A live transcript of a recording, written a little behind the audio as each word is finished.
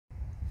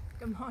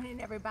Good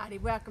morning, everybody.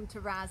 Welcome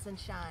to Rise and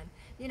Shine.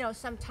 You know,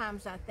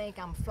 sometimes I think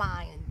I'm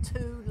flying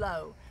too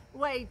low,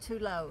 way too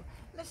low.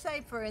 Let's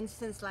say, for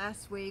instance,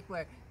 last week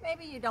where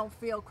maybe you don't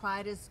feel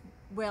quite as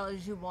well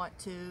as you want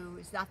to.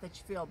 It's not that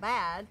you feel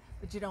bad,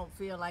 but you don't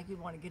feel like you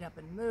want to get up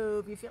and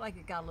move. You feel like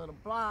you got a little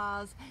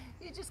blase.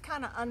 You're just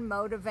kind of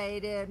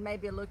unmotivated,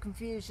 maybe a little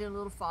confusion, a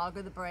little fog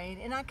of the brain.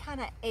 And I kind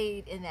of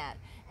aid in that.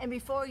 And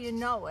before you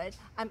know it,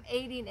 I'm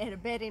aiding and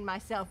abetting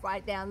myself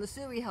right down the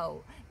suey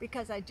hole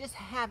because I just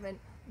haven't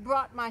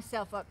brought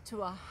myself up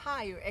to a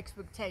higher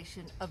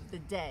expectation of the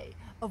day,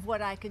 of what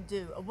I could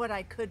do, of what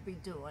I could be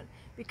doing,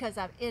 because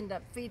I've ended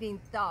up feeding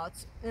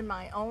thoughts in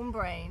my own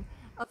brain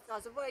of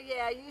thoughts of, well,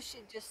 yeah, you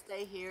should just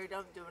stay here,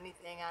 don't do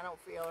anything, I don't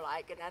feel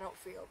like it, I don't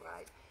feel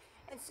right.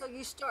 And so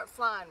you start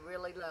flying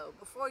really low.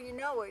 Before you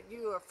know it,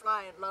 you are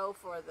flying low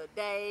for the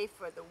day,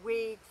 for the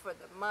week, for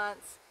the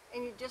months,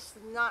 and you're just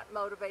not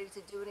motivated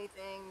to do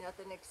anything,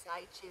 nothing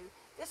excites you.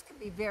 This could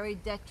be very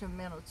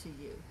detrimental to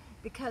you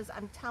because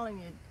I'm telling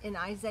you, in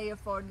Isaiah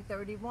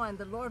 40:31,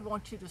 the Lord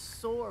wants you to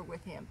soar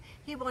with Him.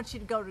 He wants you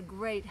to go to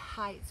great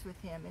heights with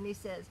Him. And He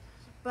says,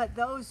 but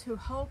those who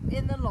hope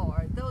in the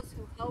Lord, those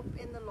who hope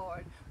in the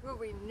Lord will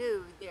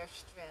renew their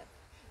strength.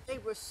 They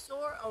will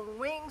soar on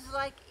wings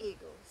like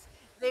eagles.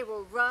 They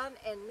will run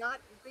and not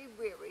be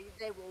weary.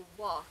 They will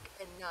walk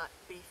and not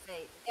be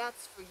faint.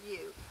 That's for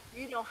you.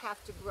 You don't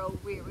have to grow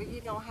weary. You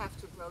don't have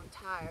to grow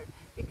tired,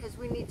 because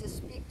we need to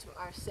speak to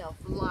ourselves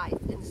life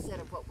instead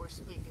of what we're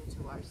speaking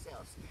to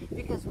ourselves,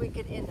 because we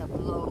could end up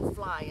low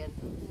flying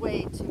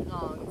way too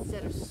long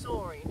instead of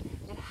soaring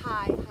at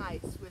high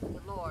heights with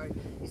the Lord.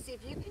 You see,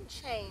 if you can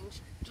change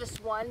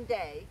just one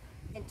day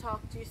and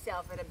talk to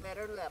yourself at a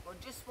better level,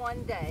 just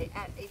one day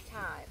at a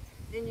time,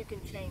 then you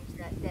can change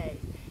that day.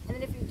 And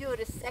then if you do it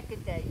a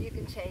second day, you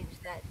can change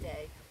that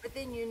day. But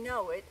then you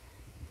know it,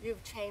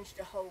 you've changed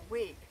a whole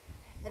week.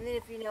 And then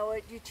if you know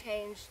it, you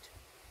changed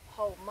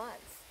whole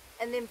months.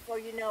 And then before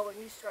you know it,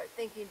 you start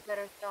thinking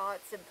better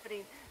thoughts and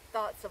putting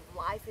thoughts of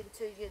life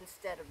into you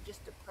instead of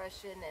just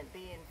depression and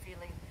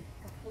feeling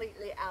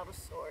completely out of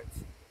sorts.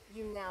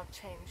 You now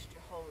changed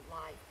your whole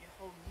life, your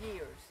whole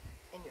years,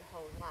 and your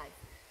whole life.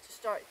 To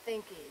start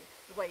thinking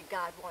the way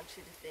God wants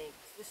you to think,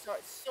 to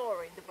start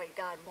soaring the way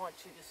God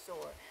wants you to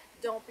soar.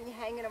 Don't be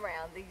hanging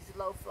around these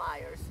low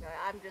flyers.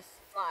 I'm just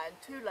flying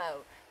too low.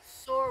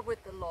 Soar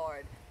with the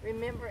Lord.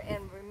 Remember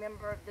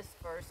this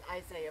verse,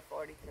 Isaiah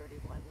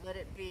 40:31. Let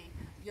it be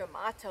your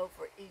motto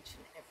for each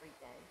and every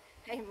day.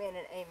 Amen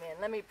and amen.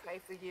 Let me pray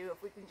for you.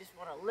 If we can just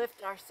want to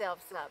lift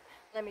ourselves up,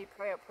 let me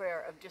pray a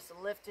prayer of just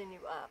lifting you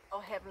up. Oh,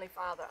 Heavenly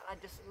Father, I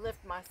just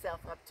lift myself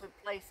up to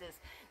places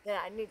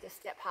that I need to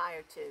step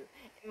higher to.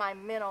 My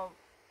mental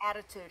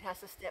attitude has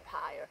to step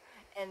higher.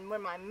 And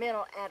when my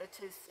mental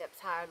attitude steps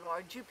higher,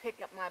 Lord, you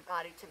pick up my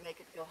body to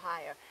make it go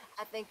higher.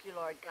 I thank you,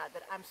 Lord God,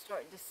 that I'm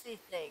starting to see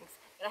things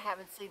that I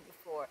haven't seen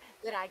before,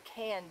 that I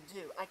can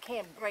do. I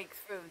can break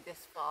through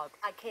this fog.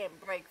 I can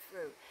break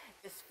through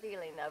this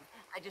feeling of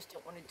I just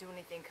don't want to do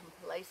anything,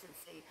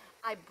 complacency.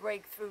 I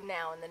break through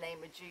now in the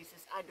name of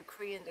Jesus. I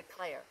decree and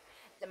declare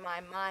that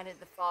my mind in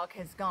the fog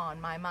has gone.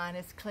 My mind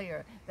is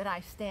clear, that I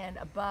stand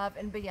above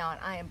and beyond.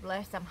 I am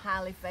blessed. I'm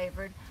highly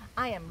favored.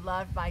 I am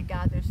loved by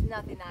God. There's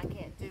nothing I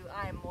can't do.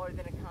 I am more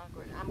than a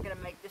conqueror. I'm going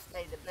to make this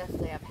day the best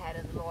day I've had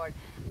in the Lord.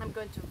 I'm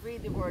going to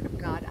read the Word of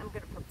God. I'm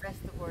going to profess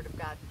the Word of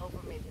God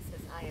over me that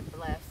says I am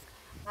blessed.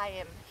 I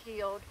am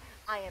healed.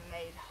 I am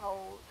made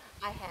whole.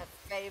 I have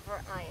favor.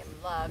 I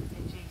am loved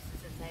in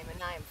Jesus' name.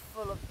 And I am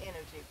full of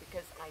energy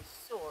because I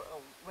soar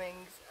on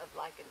wings of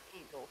like an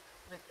eagle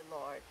with the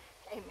Lord.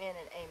 Amen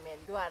and amen.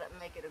 Go out and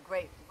make it a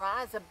great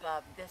rise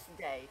above this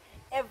day,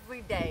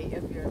 every day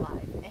of your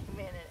life. Amen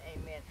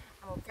and amen.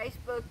 I'm on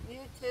Facebook,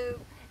 YouTube,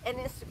 and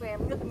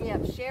Instagram. Look me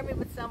up. Share me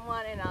with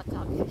someone, and I'll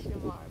talk to you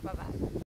tomorrow. Bye-bye.